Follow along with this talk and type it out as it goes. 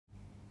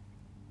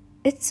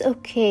It's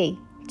okay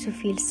to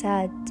feel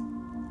sad,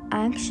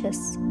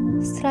 anxious,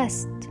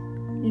 stressed,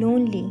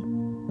 lonely,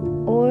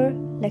 or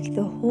like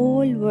the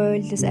whole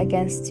world is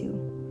against you.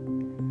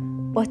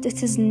 But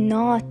it is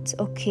not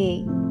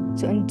okay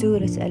to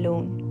endure it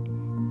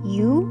alone.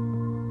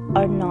 You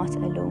are not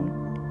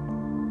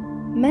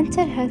alone.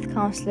 Mental health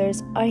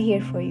counselors are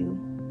here for you.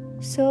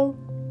 So,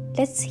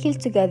 let's heal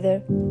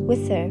together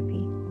with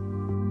therapy.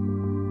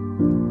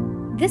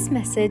 This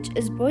message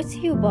is brought to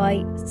you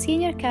by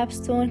Senior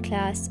Capstone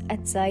Class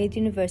at Zayed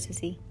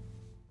University.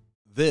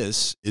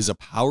 This is a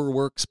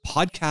PowerWorks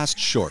podcast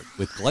short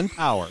with Glenn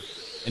Power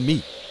and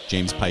me,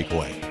 James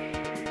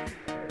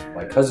Pikeway.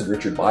 My cousin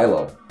Richard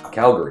Bilo,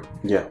 Calgary,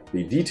 Yeah.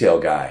 the detail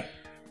guy,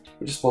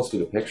 we just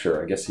posted a picture.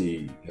 I guess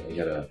he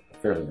had a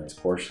fairly nice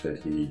Porsche that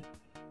he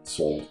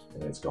sold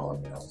and it's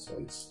gone now, so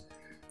he's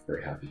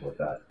very happy about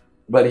that.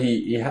 But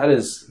he had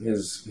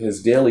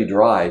his daily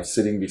drive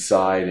sitting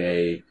beside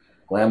a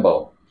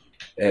Lambo,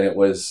 and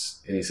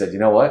he said, you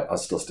know what, I'll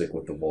still stick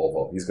with the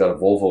Volvo. He's got a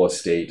Volvo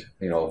Estate,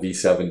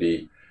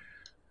 V70.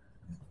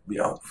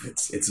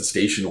 It's a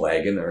station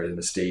wagon or an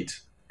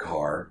estate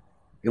car.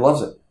 He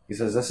loves it. He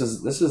says, this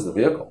is the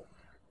vehicle.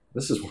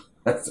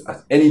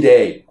 Any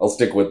day I'll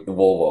stick with the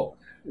Volvo.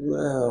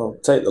 Well,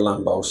 take the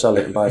Lambo, sell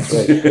it and buy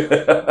three.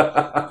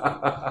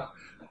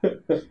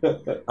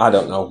 I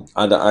don't know.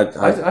 I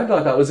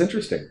thought that was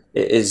interesting.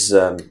 It is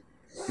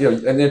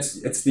and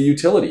it's the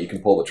utility. You can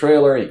pull the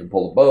trailer, you can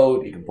pull the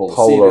boat, you can pull the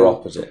polar Sea-Doo.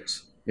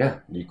 opposites. Yeah,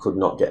 you could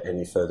not get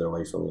any further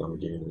away from the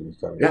Lamborghini than you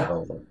can with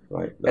Volvo,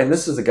 right? And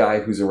this is a guy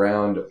who's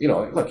around.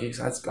 Look, he's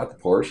got the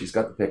Porsche, he's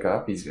got the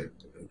pickup,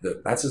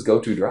 that's his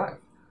go-to drive.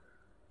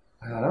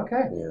 I thought,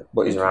 okay, yeah,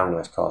 but he's around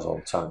those cars all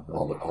the time,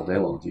 all day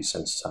long.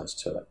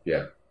 Desensitized to it.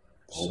 Yeah,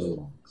 all day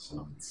long.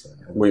 So it's,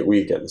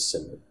 we get the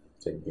similar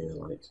thing here.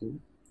 Like,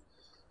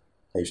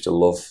 I used to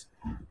love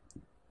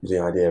the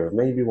idea of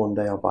maybe one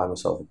day I'll buy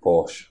myself a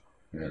Porsche.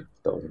 Yeah.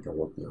 Don't think I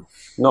would now.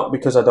 Not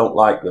because I don't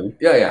like them.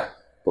 Yeah.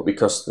 But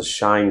because the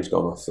shine's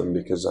gone off them,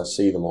 because I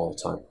see them all the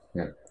time.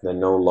 Yeah. They're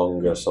no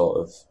longer sort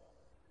of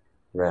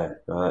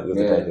rare. The other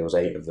day there was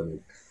 8 of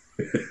them.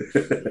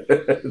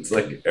 It's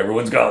like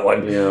everyone's got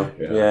one. Yeah,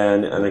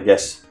 and I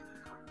guess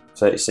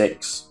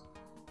 36,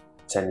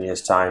 10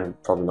 years time,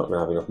 probably not going to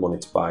have enough money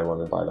to buy one,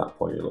 and by that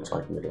point it looks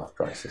like a midlife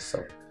crisis.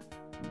 So,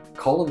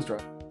 Colin's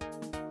driving.